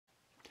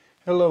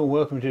Hello and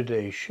welcome to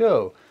today's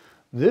show.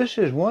 This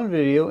is one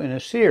video in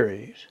a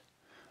series.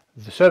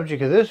 The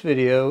subject of this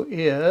video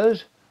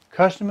is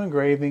custom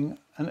engraving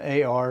an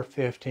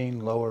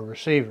AR-15 lower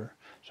receiver.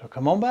 So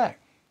come on back.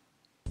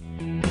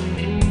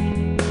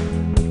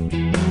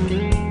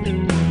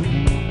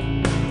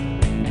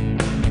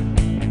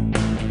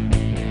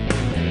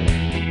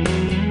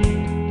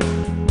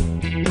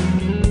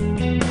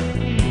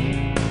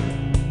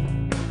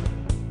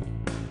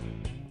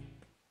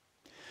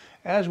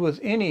 As with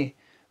any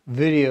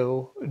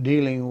video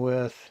dealing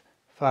with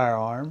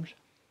firearms,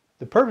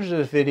 the purpose of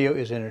this video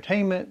is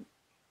entertainment,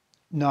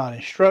 not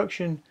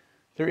instruction.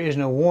 There is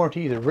no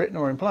warranty, either written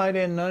or implied,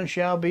 and none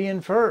shall be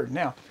inferred.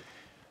 Now,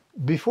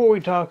 before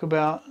we talk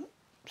about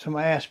some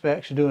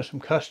aspects of doing some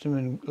custom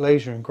and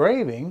laser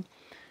engraving,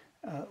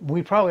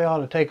 we probably ought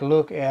to take a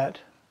look at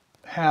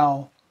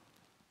how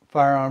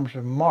firearms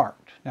are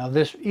marked. Now,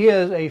 this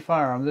is a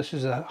firearm. This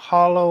is a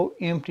hollow,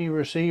 empty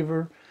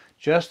receiver,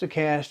 just a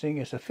casting.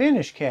 It's a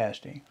finished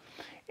casting.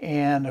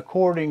 And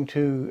according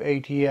to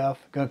ATF,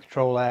 Gun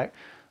Control Act,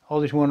 all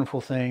these wonderful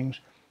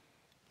things,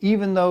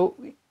 even though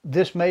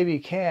this may be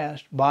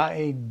cast by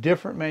a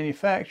different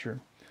manufacturer,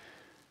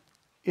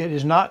 it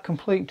is not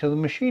complete until the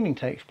machining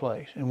takes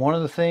place. And one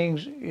of the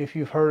things, if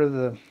you've heard of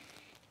the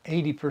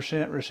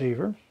 80%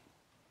 receiver,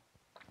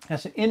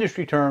 that's an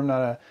industry term,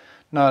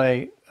 not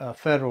a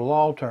federal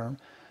law term.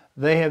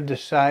 They have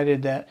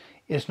decided that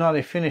it's not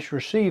a finished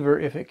receiver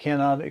if it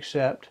cannot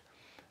accept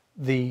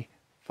the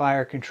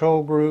fire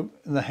control group,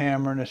 the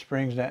hammer, and the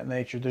springs of that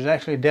nature. There's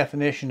actually a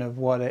definition of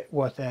what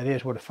that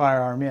is, what a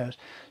firearm is.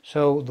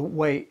 So the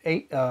way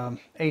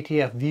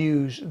ATF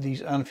views these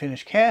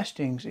unfinished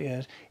castings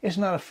is, it's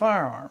not a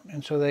firearm,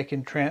 and so they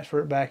can transfer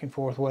it back and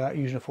forth without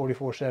using a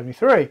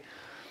 4473.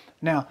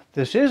 Now,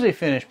 this is a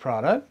finished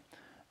product.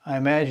 I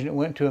imagine it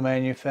went to a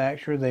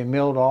manufacturer. They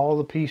milled all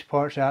the piece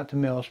parts out to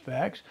mill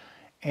specs,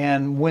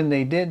 and when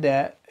they did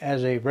that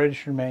as a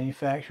registered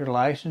manufacturer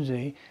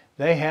licensee,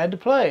 they had to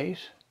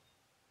place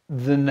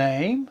the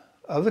name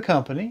of the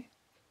company,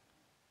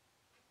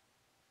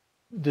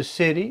 the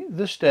city,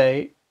 the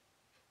state,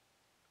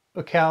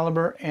 the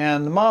caliber,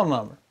 and the model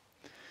number.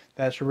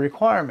 That's a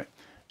requirement.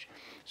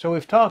 So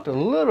we've talked a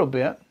little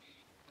bit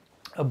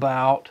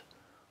about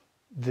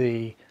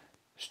the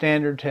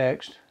standard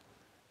text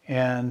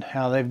and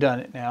how they've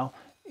done it. Now,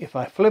 if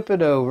I flip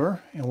it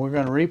over, and we're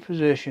going to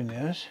reposition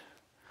this,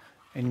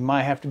 and you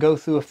might have to go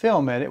through a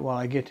film edit while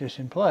I get this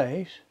in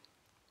place.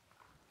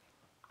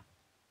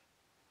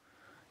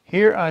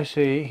 Here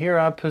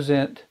I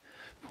present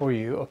for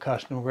you a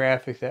custom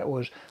graphic that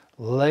was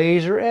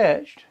laser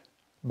etched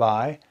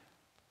by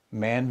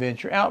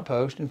Manventure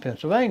Outpost in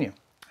Pennsylvania.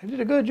 They did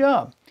a good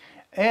job.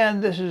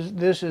 And this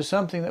is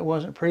something that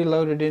wasn't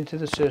preloaded into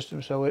the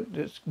system, so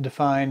it's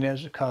defined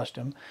as a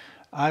custom.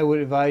 I would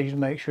advise you to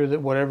make sure that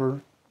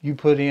whatever you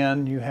put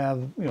in, you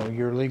have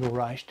your legal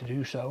rights to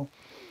do so.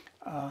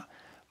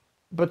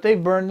 But they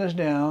burned this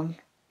down.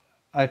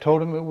 I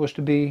told them it was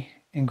to be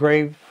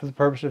engraved for the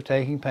purpose of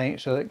taking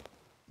paint, so it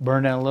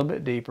burned down a little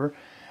bit deeper.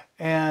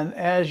 And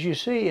as you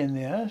see in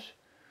this,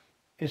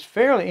 it's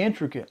fairly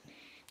intricate.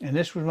 And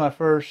this was my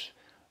first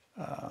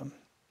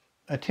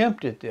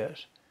attempt at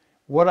this.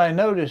 What I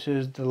noticed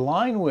is the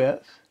line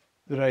width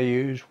that I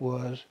used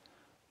was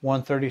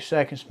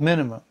 1/32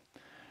 minimum.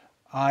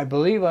 I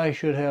believe I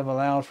should have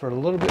allowed for a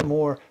little bit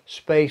more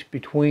space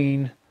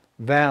between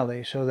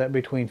valleys, so that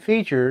between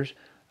features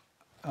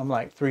I'm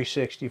like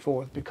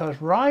 3/64, because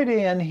right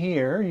in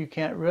here you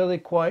can't really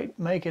quite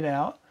make it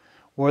out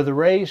where the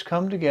rays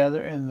come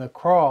together, and the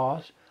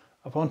cross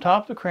up on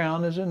top of the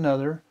crown is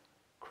another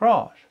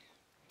cross,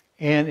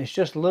 and it's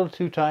just a little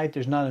too tight.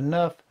 There's not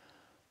enough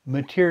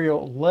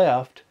material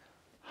left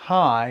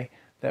high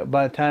that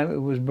by the time it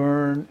was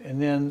burned,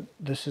 and then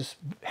this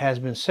has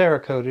been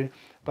Cerakoted,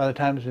 by the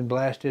time it's been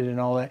blasted and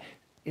all that,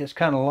 it's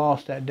kind of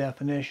lost that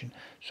definition.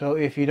 So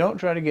if you don't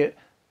try to get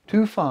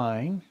too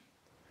fine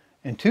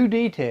and too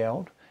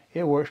detailed,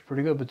 it works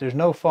pretty good. But there's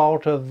no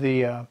fault of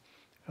the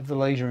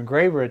laser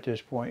engraver at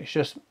this point. It's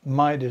just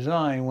my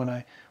design when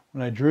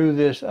I drew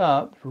this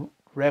up to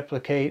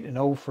replicate an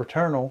old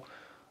fraternal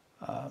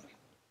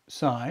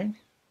sign.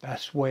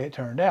 That's the way it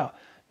turned out.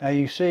 Now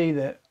you see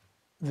that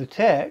the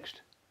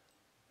text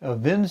of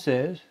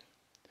Vinces,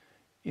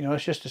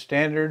 it's just a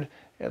standard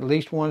at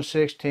least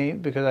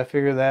 1/16, because I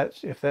figure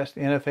if that's the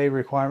NFA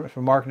requirement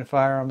for marking a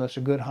firearm, that's a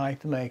good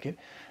height to make it.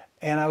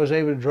 And I was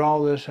able to draw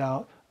this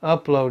out,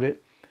 upload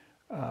it.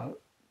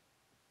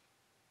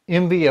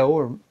 MVO,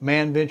 or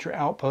Manventure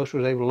Outpost,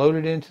 was able to load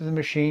it into the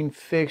machine,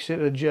 fix it,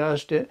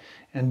 adjust it,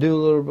 and do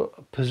a little bit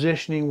of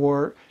positioning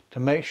work to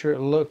make sure it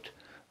looked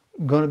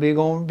going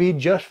to be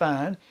just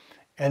fine,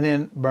 and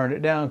then burn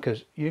it down,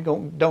 because you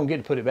don't get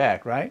to put it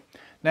back, right?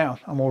 Now,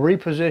 I'm going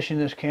to reposition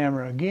this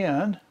camera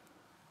again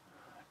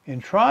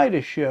and try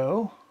to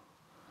show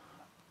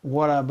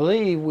what I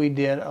believe we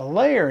did a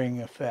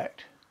layering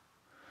effect.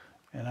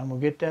 And I'm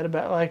going to get that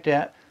about like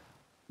that.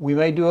 We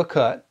may do a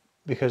cut,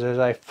 because as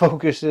I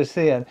focus this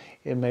in,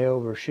 it may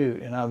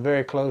overshoot. And I'm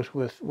very close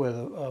with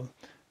a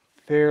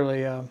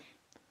fairly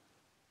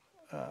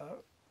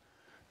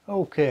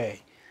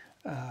Okay.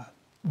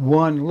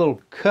 One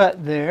little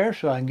cut there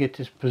so I can get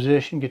this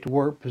position, get the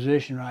work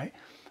position right.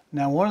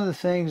 Now one of the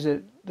things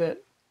that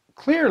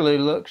clearly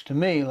looks to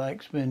me like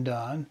it's been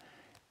done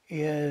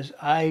is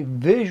I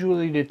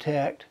visually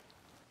detect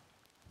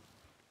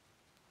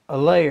a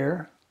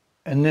layer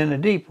and then a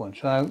deep one.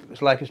 So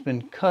it's like it's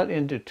been cut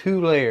into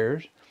two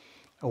layers,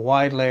 a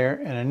wide layer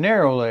and a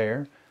narrow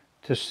layer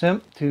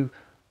to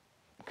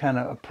kind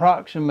of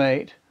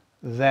approximate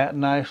that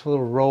nice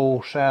little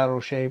roll saddle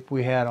shape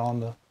we had on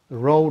the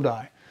roll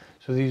die.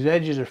 So these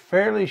edges are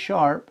fairly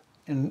sharp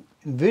and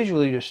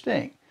visually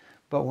distinct.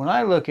 But when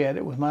I look at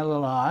it with my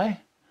little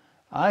eye,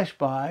 I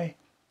spy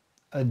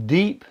a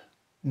deep,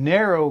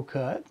 narrow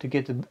cut to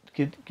get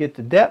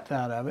the depth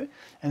out of it,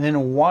 and then a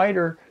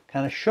wider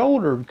kind of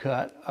shouldered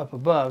cut up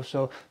above.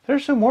 So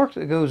there's some work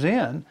that goes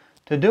in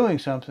to doing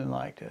something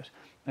like this.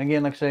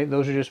 Again, like I say,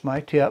 those are just my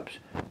tips.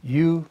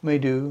 You may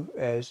do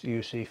as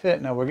you see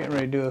fit. Now we're getting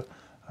ready to do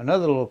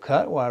another little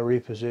cut while I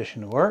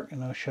reposition the work,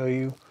 and I'll show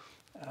you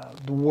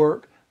the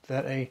work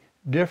that a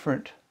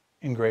different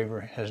engraver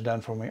has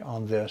done for me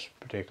on this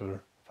particular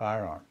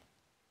firearm.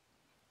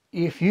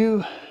 If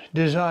you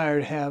desire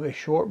to have a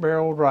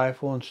short-barreled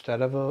rifle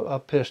instead of a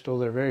pistol,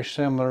 they're very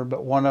similar,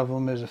 but one of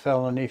them is a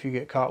felony if you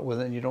get caught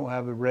with it and you don't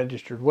have a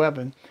registered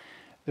weapon.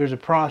 There's a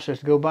process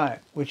to go by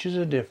it, which is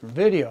a different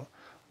video.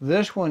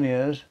 This one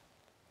is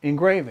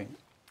engraving,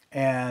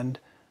 and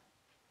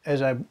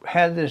as I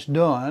had this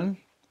done,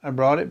 I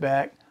brought it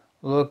back,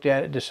 looked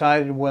at it,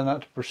 decided whether or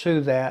not to pursue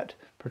that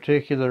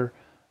particular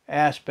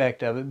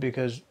aspect of it,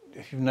 because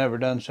if you've never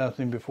done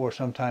something before,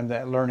 sometimes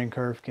that learning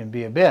curve can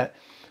be a bit.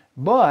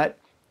 But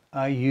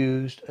I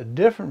used a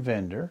different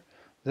vendor.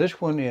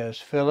 This one is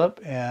Philip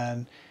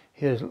and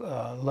his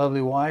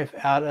lovely wife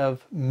out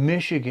of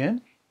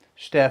Michigan,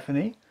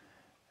 Stephanie.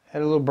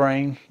 Had a little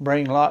brain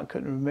lock,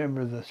 couldn't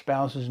remember the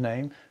spouse's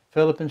name.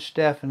 Philip and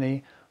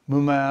Stephanie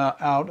Muma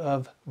out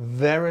of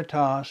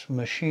Veritas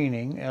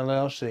Machining,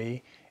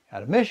 LLC,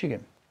 out of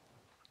Michigan.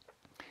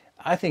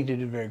 I think they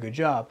did a very good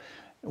job.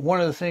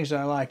 One of the things that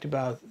I liked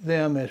about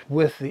them is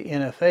with the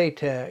NFA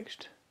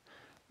text,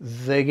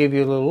 they give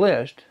you a little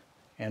list,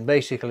 and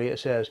basically it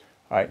says,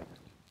 all right,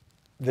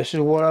 this is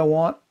what I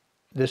want.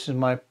 This is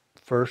my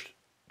first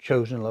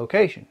chosen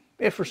location.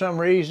 If for some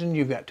reason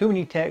you've got too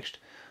many text,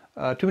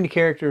 too many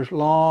characters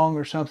long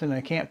or something,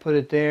 I can't put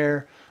it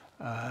there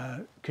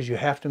because you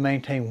have to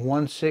maintain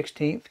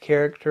 1/16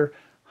 character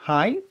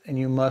height and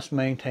you must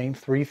maintain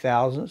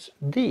 3/1000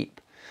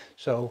 deep.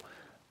 So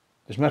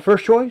this is my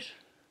first choice.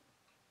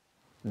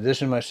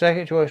 This is my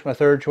second choice, my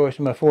third choice,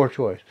 and my fourth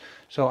choice.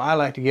 So I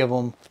like to give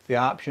them the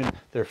option.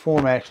 Their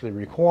form actually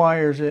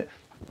requires it,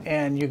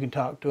 and you can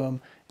talk to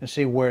them and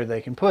see where they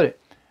can put it.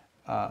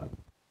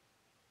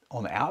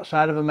 On the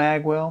outside of a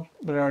magwell,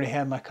 but I already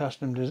have my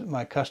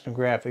custom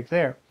graphic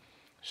there.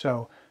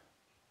 So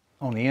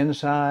on the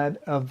inside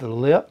of the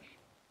lip,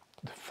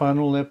 the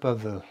funnel lip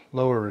of the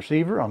lower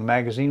receiver on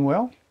magazine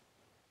well,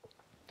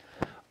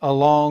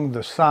 along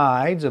the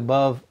sides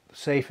above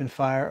safe and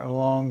fire,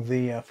 along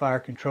the fire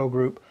control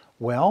group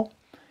well,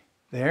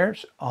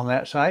 there's on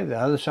that side, the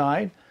other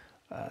side,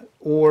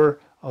 or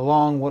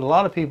along what a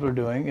lot of people are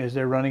doing is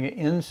they're running it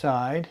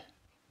inside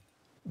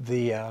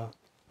the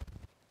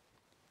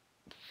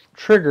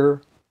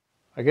trigger,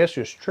 I guess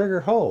just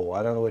trigger hole,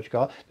 I don't know what you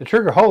call it. The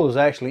trigger hole is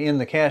actually in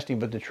the casting,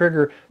 but the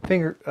trigger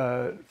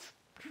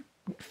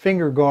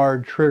finger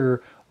guard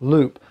trigger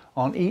loop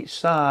on each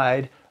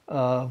side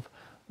of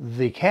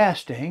the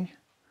casting,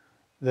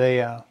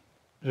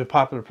 is a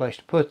popular place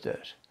to put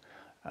this.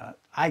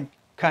 I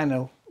kind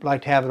of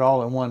like to have it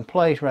all in one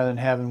place rather than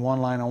having one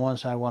line on one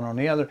side, one on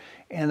the other.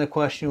 And the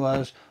question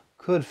was,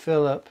 could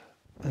Philip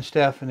and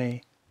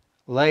Stephanie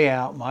lay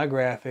out my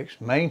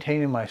graphics,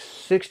 maintaining my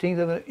 1/16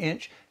 of an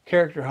inch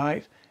character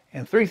height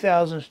and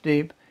 3/1000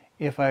 deep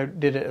if I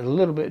did it a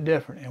little bit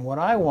different? And what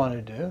I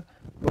wanted to do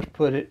was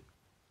put it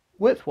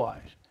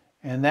widthwise.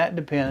 And that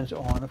depends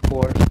on, of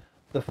course,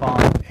 the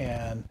font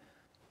and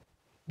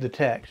the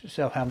text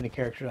itself, how many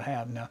characters I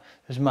have. Now,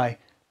 this is my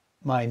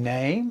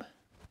name,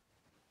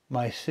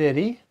 my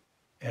city,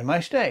 and my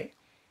state.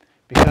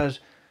 Because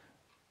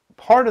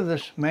part of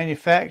this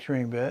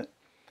manufacturing bit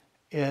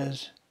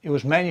is it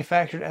was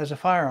manufactured as a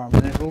firearm.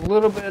 And there's a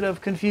little bit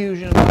of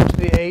confusion amongst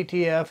the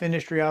ATF,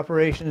 industry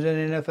operations, and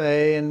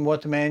NFA, and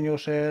what the manual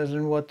says,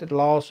 and what the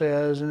law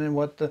says, and then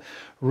what the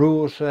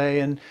rules say.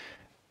 And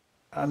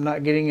I'm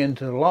not getting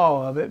into the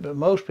law of it, but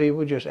most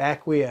people just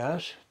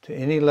acquiesce to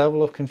any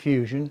level of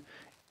confusion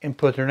and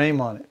put their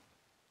name on it.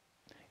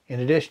 In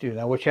addition to,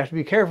 now what you have to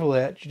be careful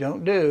that you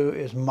don't do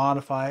is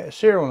modify a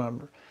serial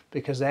number,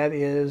 because that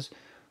is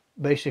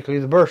basically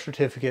the birth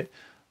certificate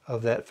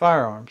of that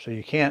firearm. So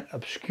you can't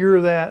obscure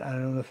that. I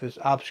don't know if it's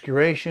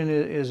obscuration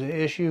is an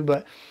issue,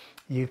 but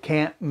you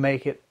can't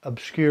make it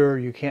obscure.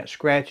 You can't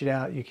scratch it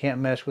out. You can't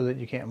mess with it.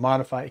 You can't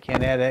modify it. You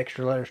can't add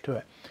extra letters to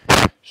it.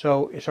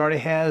 So it already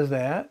has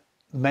that.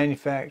 The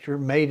manufacturer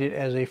made it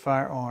as a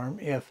firearm.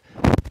 If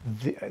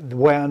The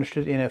way I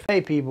understood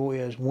NFA people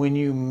is when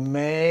you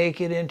make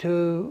it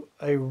into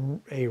a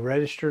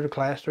registered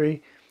Class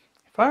 3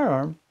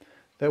 firearm,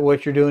 that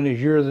what you're doing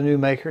is you're the new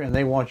maker and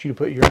they want you to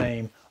put your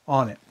name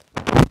on it.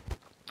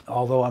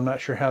 Although I'm not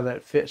sure how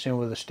that fits in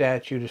with the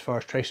statute as far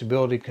as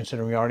traceability,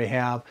 considering we already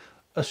have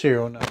a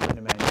serial number in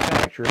the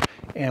manufacturer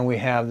and we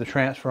have the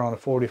transfer on a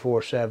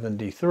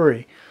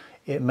 4473.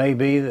 It may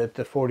be that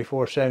the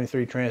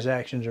 4473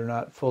 transactions are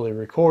not fully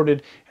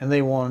recorded and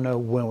they want to know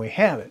when we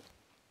have it.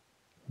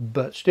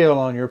 But still,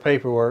 on your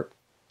paperwork,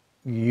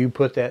 you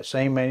put that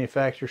same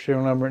manufacturer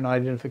serial number and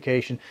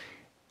identification.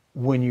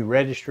 When you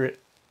register it,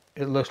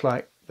 it looks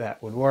like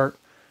that would work.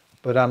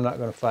 But I'm not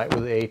going to fight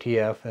with the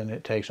ATF, and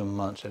it takes them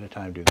months at a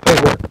time to do the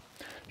paperwork.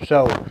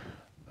 So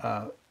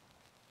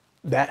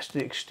that's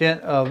the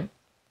extent of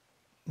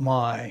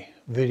my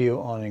video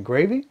on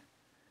engraving.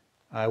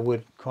 I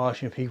would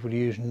caution people to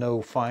use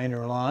no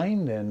finer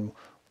line than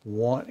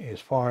one as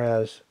far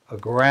as a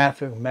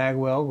graphic,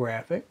 magwell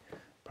graphic.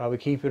 Probably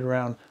keep it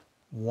around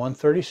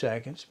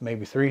 1/32,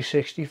 maybe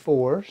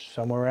 3/64,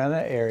 somewhere around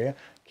that area.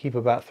 Keep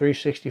about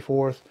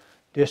 3/64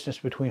 distance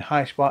between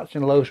high spots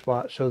and low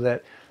spots so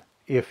that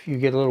if you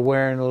get a little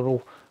wear and a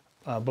little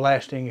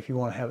blasting, if you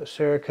want to have it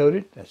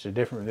Cerakoted, that's a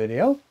different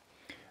video,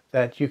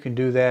 that you can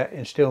do that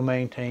and still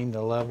maintain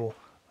the level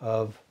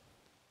of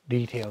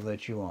detail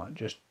that you want.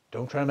 Just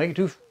don't try to make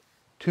it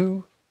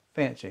too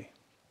fancy.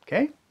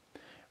 Okay?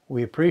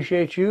 We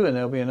appreciate you, and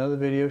there'll be another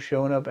video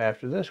showing up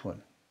after this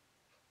one.